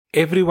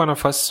every one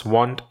of us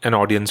want an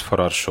audience for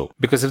our show.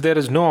 Because if there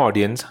is no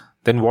audience,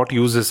 then what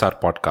use is our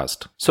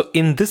podcast? So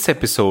in this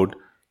episode,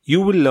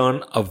 you will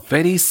learn a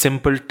very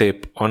simple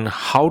tip on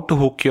how to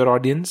hook your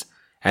audience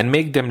and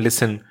make them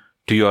listen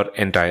to your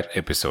entire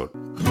episode.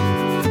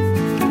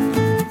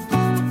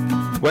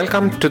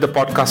 Welcome to the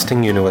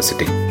Podcasting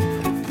University.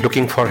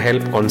 Looking for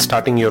help on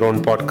starting your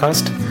own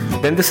podcast?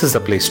 Then this is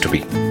the place to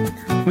be.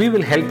 We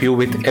will help you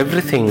with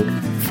everything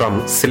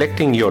from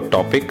selecting your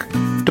topic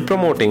to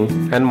promoting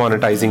and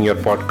monetizing your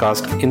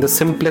podcast in the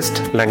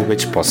simplest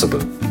language possible.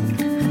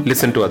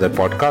 Listen to other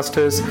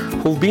podcasters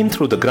who've been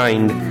through the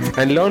grind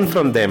and learn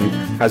from them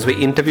as we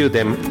interview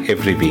them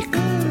every week.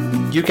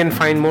 You can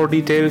find more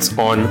details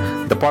on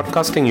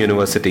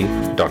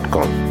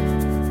thepodcastinguniversity.com.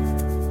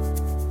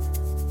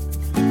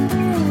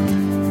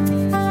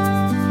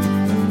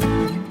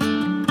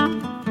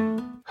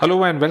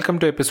 Hello and welcome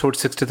to episode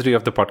 63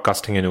 of the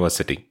Podcasting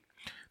University.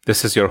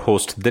 This is your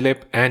host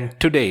Dilip, and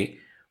today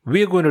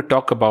we are going to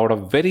talk about a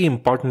very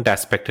important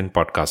aspect in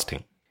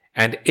podcasting,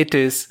 and it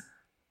is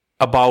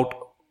about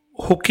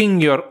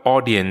hooking your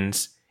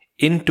audience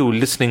into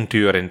listening to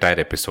your entire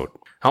episode.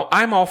 Now,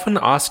 I'm often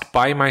asked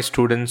by my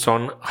students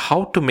on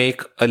how to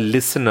make a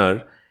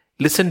listener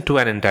listen to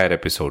an entire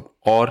episode,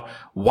 or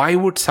why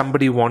would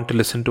somebody want to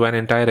listen to an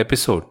entire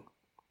episode?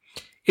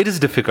 It is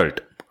difficult,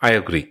 I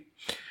agree,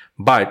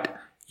 but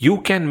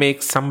you can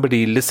make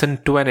somebody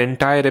listen to an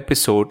entire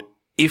episode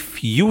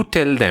if you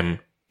tell them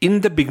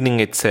in the beginning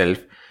itself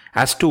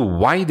as to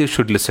why they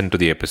should listen to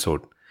the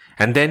episode.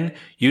 And then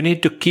you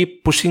need to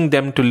keep pushing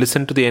them to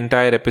listen to the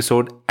entire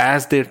episode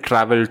as they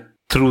travel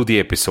through the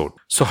episode.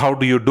 So how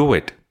do you do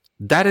it?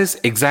 That is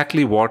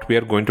exactly what we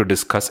are going to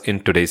discuss in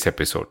today's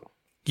episode.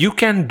 You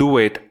can do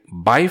it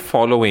by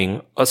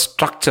following a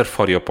structure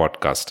for your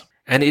podcast.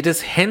 And it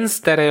is hence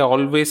that I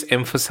always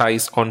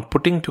emphasize on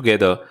putting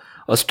together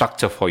a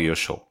structure for your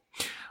show.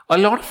 A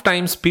lot of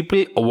times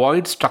people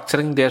avoid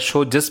structuring their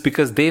show just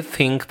because they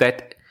think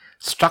that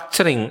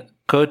structuring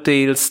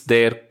curtails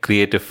their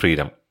creative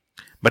freedom.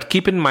 But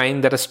keep in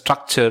mind that a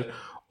structure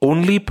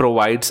only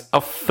provides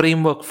a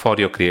framework for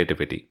your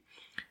creativity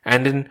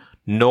and in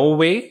no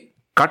way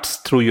cuts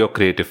through your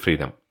creative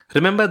freedom.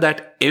 Remember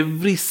that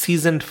every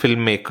seasoned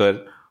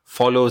filmmaker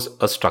follows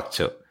a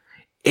structure.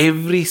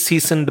 Every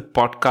seasoned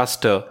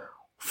podcaster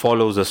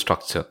follows a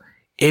structure.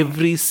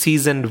 Every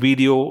seasoned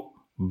video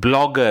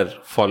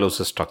blogger follows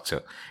a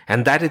structure.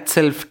 And that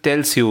itself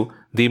tells you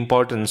the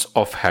importance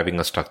of having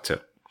a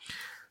structure.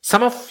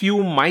 Some of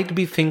you might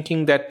be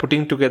thinking that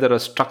putting together a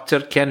structure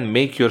can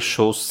make your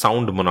show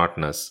sound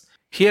monotonous.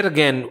 Here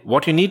again,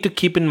 what you need to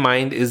keep in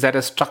mind is that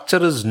a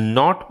structure is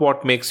not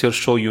what makes your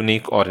show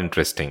unique or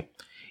interesting.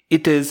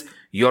 It is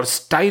your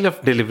style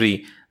of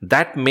delivery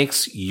that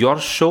makes your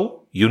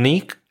show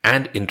unique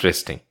and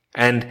interesting.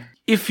 And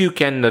if you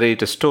can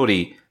narrate a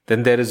story,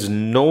 then there is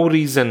no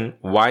reason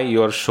why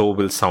your show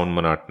will sound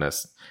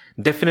monotonous.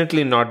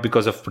 Definitely not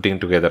because of putting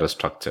together a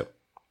structure.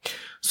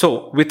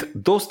 So,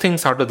 with those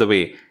things out of the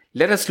way,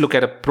 let us look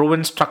at a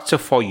proven structure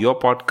for your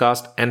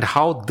podcast and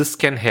how this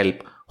can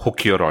help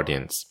hook your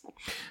audience.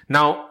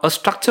 Now, a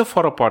structure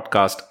for a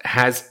podcast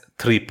has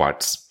three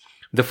parts.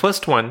 The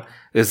first one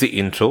is the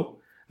intro,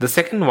 the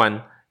second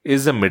one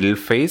is the middle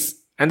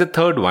phase, and the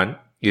third one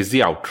is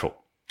the outro.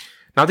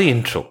 Now, the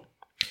intro.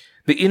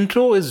 The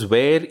intro is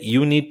where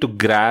you need to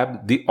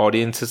grab the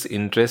audience's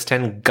interest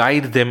and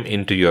guide them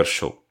into your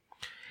show.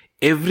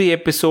 Every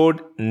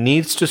episode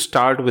needs to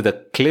start with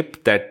a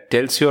clip that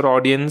tells your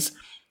audience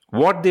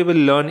what they will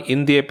learn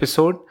in the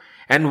episode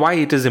and why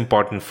it is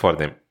important for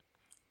them.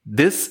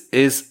 This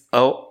is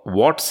a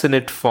what's in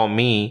it for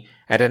me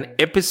at an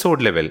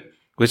episode level,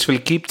 which will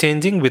keep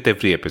changing with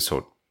every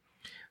episode.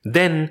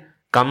 Then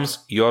comes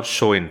your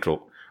show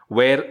intro,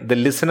 where the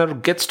listener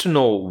gets to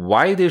know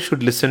why they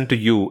should listen to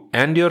you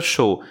and your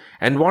show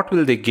and what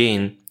will they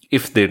gain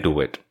if they do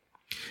it.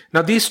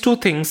 Now, these two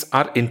things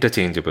are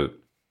interchangeable.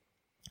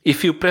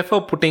 If you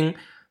prefer putting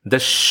the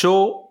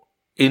show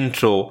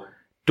intro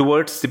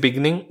towards the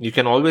beginning, you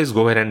can always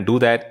go ahead and do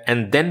that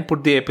and then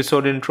put the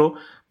episode intro,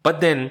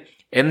 but then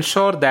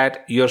ensure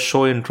that your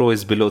show intro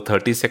is below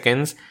 30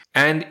 seconds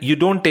and you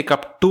don't take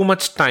up too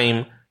much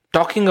time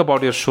talking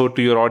about your show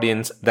to your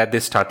audience that they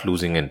start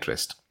losing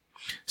interest.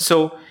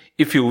 So,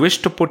 if you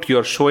wish to put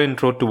your show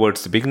intro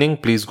towards the beginning,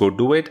 please go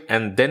do it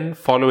and then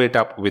follow it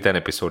up with an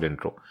episode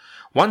intro.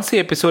 Once the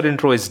episode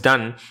intro is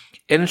done,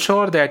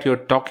 ensure that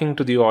you're talking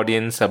to the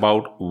audience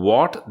about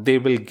what they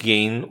will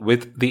gain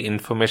with the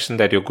information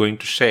that you're going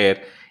to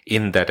share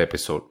in that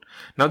episode.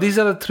 Now, these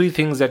are the three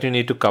things that you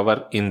need to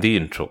cover in the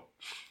intro.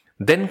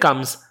 Then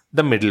comes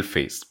the middle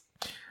phase.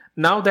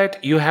 Now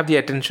that you have the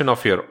attention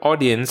of your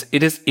audience,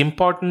 it is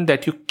important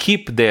that you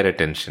keep their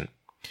attention.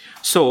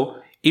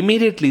 So,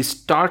 immediately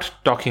start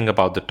talking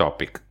about the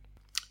topic.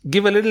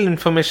 Give a little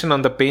information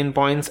on the pain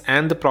points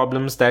and the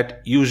problems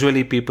that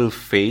usually people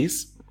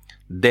face.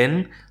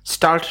 Then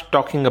start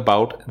talking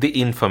about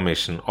the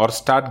information or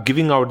start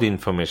giving out the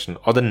information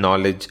or the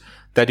knowledge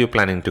that you're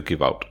planning to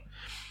give out.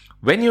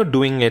 when you're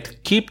doing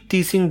it, keep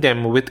teasing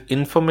them with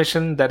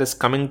information that is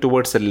coming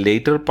towards the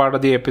later part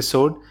of the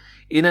episode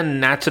in a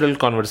natural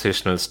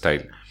conversational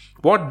style.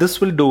 What this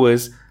will do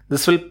is,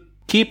 this will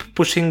keep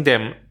pushing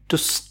them to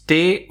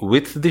stay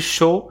with the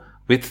show,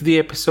 with the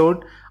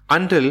episode,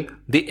 until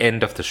the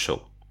end of the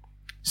show.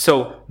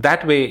 So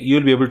that way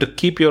you'll be able to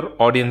keep your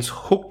audience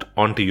hooked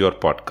onto your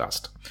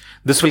podcast.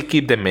 This will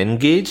keep them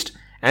engaged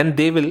and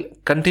they will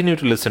continue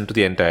to listen to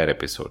the entire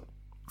episode.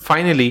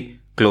 Finally,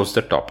 close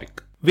the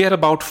topic. We are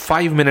about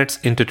 5 minutes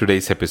into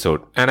today's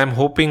episode, and I'm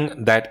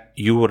hoping that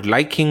you were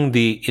liking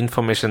the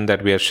information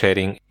that we are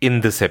sharing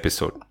in this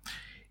episode.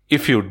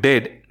 If you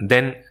did,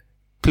 then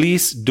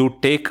please do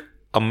take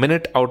a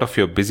minute out of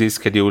your busy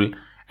schedule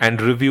and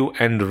review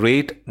and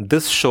rate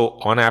this show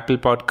on Apple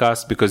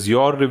Podcasts, because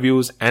your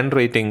reviews and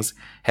ratings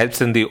helps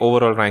in the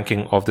overall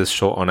ranking of this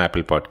show on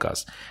Apple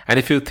Podcasts. And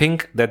if you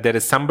think that there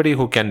is somebody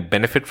who can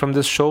benefit from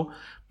this show,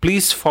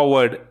 please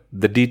forward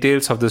the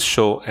details of this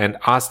show and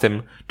ask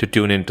them to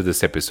tune into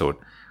this episode.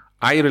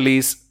 I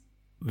release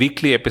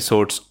weekly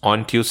episodes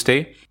on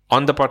Tuesday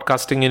on the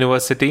Podcasting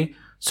University,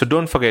 so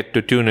don't forget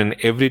to tune in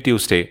every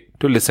Tuesday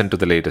to listen to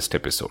the latest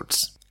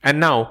episodes.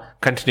 And now,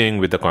 continuing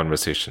with the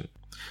conversation.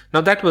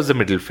 Now that was the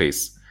middle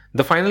phase.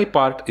 The final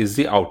part is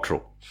the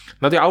outro.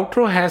 Now the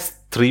outro has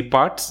 3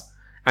 parts,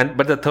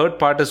 but the third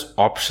part is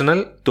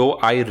optional, though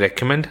I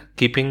recommend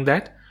keeping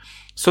that.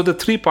 So the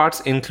 3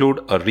 parts include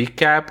a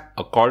recap,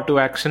 a call to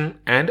action,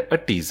 and a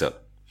teaser.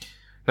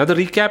 Now the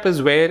recap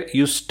is where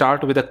you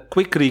start with a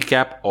quick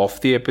recap of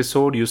the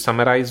episode. You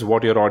summarize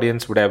what your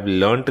audience would have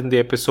learned in the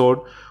episode,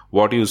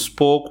 what you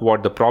spoke,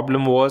 what the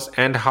problem was,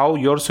 and how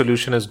your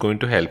solution is going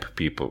to help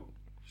people.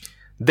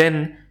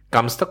 Then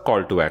comes the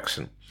call to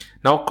action.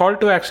 Now, call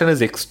to action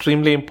is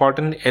extremely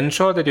important.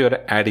 Ensure that you're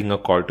adding a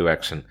call to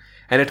action.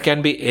 And it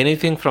can be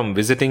anything from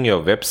visiting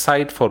your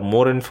website for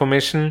more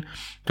information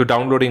to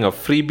downloading a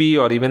freebie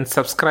or even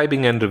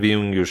subscribing and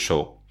reviewing your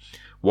show.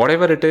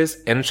 Whatever it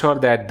is, ensure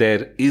that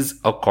there is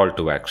a call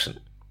to action.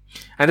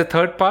 And the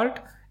third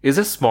part is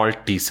a small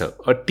teaser,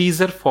 a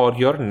teaser for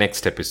your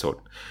next episode.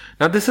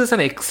 Now, this is an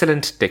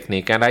excellent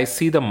technique, and I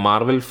see the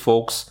Marvel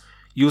folks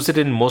use it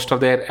in most of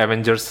their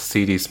Avengers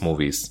series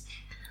movies.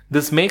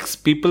 This makes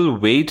people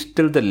wait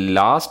till the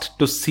last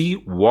to see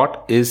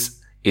what is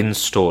in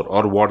store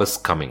or what is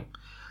coming.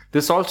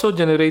 This also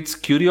generates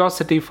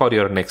curiosity for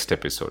your next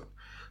episode.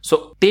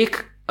 So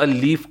take a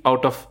leaf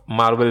out of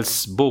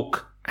Marvel's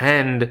book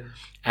and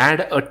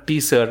add a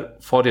teaser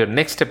for your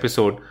next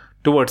episode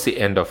towards the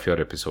end of your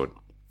episode.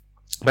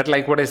 But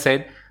like what I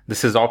said,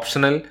 this is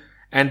optional,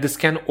 and this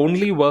can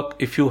only work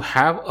if you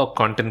have a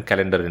content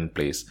calendar in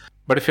place.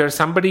 But if you're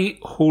somebody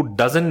who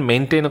doesn't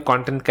maintain a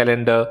content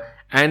calendar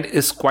and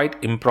is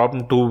quite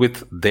impromptu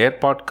with their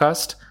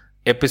podcast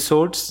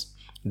episodes,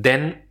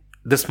 then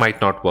this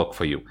might not work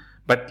for you.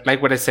 But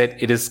like what I said,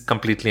 it is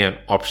completely an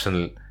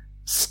optional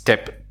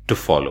step to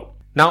follow.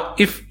 Now,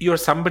 if you're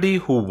somebody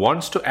who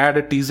wants to add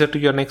a teaser to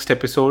your next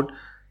episode,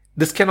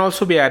 this can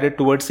also be added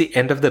towards the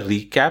end of the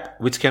recap,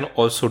 which can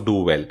also do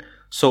well.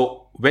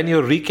 So when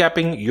you're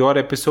recapping your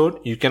episode,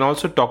 you can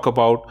also talk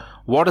about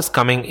what is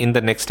coming in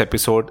the next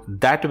episode.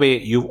 That way,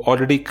 you've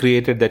already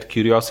created that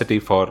curiosity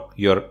for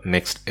your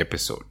next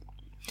episode.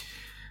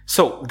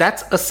 So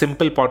that's a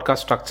simple podcast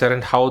structure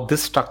and how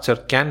this structure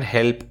can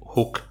help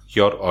hook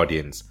your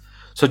audience.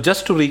 So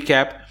just to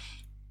recap,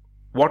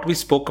 what we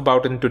spoke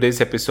about in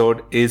today's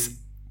episode is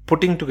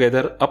putting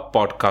together a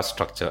podcast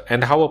structure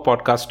and how a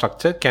podcast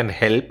structure can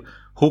help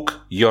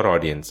hook your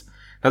audience.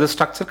 Now, the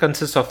structure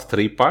consists of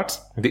 3 parts.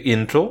 The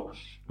intro,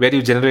 where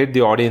you generate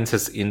the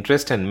audience's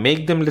interest and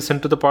make them listen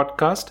to the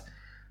podcast.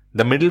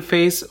 The middle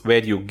phase,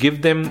 where you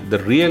give them the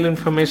real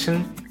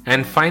information.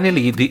 And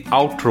finally, the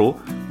outro,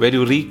 where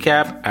you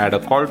recap, add a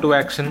call to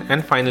action,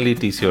 and finally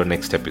tease your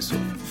next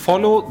episode.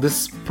 Follow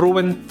this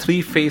proven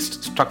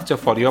 3-phased structure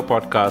for your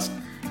podcast,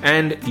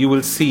 and you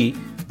will see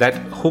that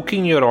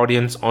hooking your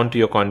audience onto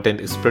your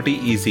content is pretty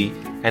easy,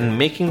 and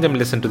making them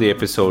listen to the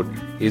episode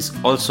is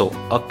also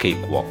a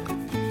cakewalk.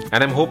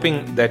 And I'm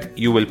hoping that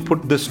you will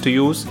put this to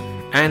use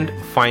and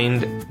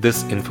find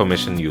this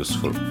information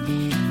useful.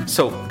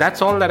 So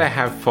that's all that I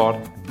have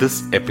for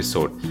this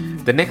episode.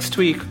 The next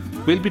week,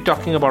 we'll be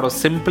talking about a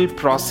simple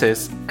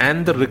process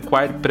and the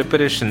required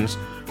preparations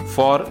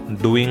for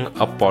doing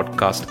a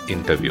podcast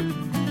interview.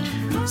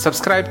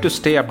 Subscribe to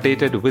stay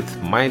updated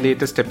with my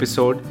latest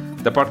episode.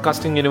 The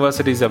Podcasting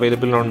University is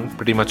available on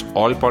pretty much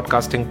all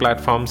podcasting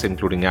platforms,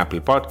 including Apple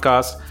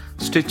Podcasts,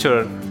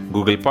 Stitcher,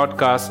 Google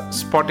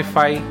Podcasts,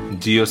 Spotify,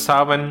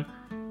 JioSaavn,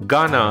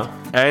 Gaana,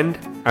 and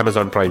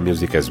Amazon Prime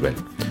Music as well.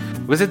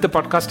 Visit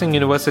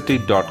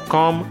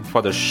thepodcastinguniversity.com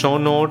for the show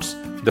notes,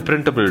 the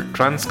printable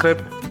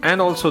transcript, and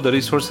also the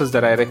resources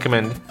that I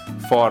recommend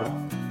for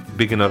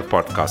beginner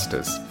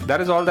podcasters.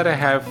 That is all that I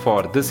have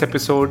for this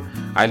episode.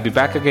 I'll be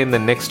back again the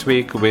next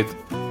week with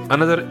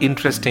another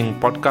interesting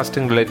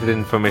podcasting related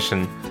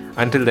information.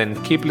 Until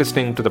then, keep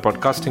listening to the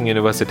Podcasting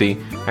University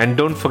and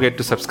don't forget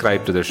to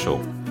subscribe to the show.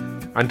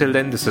 Until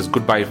then, this is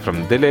goodbye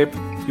from Dilip.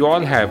 You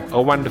all have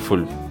a wonderful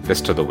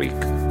rest of the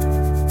week.